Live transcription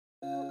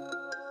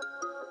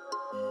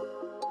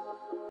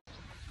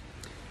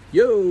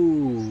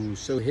Yo!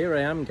 So here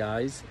I am,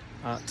 guys,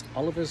 at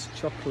Oliver's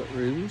Chocolate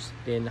Rooms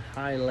in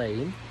High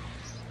Lane.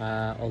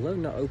 Although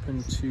not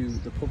open to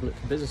the public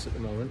for business at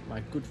the moment, my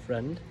good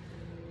friend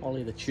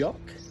Oli The Choc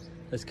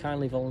has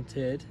kindly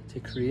volunteered to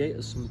create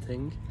us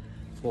something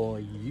for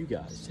you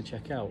guys to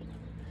check out.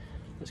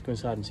 Let's go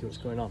inside and see what's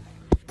going on.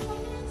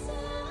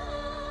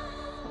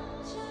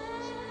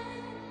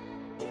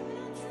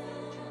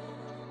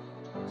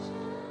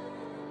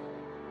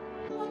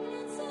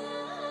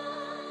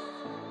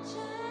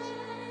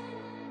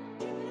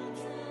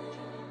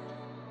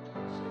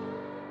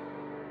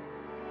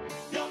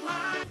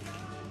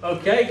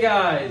 Okay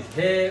guys,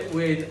 here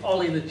with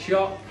Oli The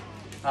Choc,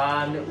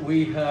 and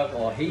we have,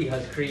 or he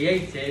has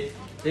created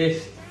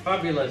this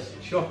fabulous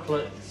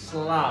chocolate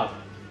slab.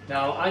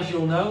 Now, as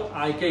you'll know,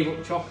 I gave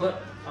up chocolate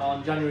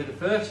on January the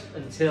 1st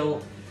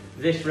until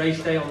this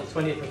race day on the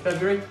 20th of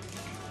February.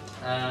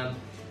 I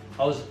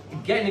was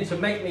getting him to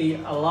make me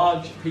a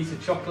large piece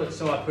of chocolate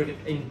so I could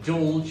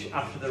indulge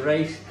after the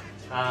race,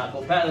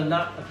 but better than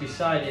that, I've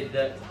decided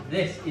that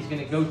this is going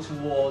to go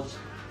towards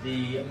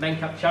the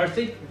Mencap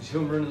charity, which is who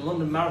I'm running the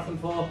London Marathon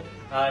for,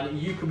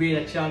 and you could be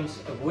in a chance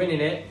of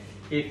winning it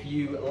if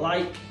you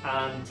like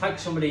and tag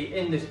somebody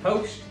in this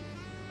post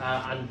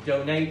and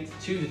donate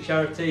to the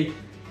charity.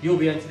 You'll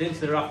be entered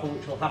into the raffle,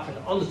 which will happen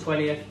on the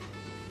 20th,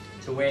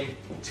 to win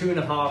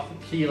 2.5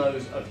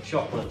 kilos of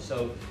chocolate.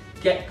 So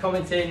get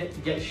commenting,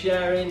 get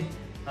sharing,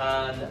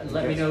 and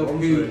let me know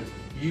who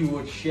you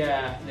would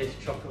share this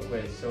chocolate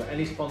with. So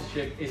any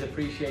sponsorship is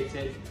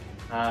appreciated.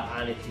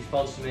 And if you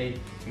sponsor me,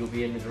 you'll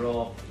be in the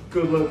draw.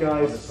 Good luck,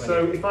 guys.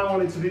 So if I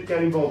wanted to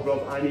get involved,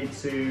 Rob, I need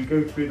to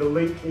go through the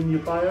link in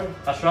your bio?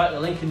 That's right, the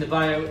link in the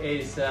bio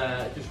is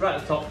just right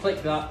at the top.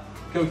 Click that,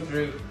 go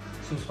through.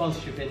 Some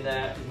sponsorship in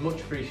there is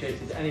much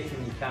appreciated.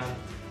 Anything you can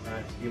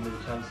to give me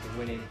the chance of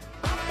winning.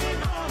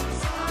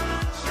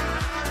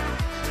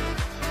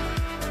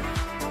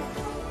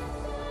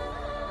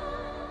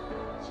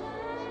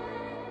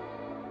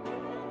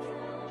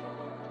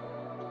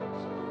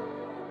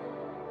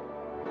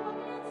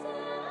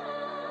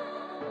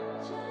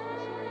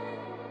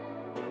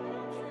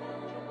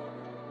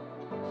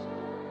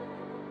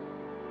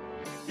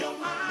 You're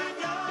mine.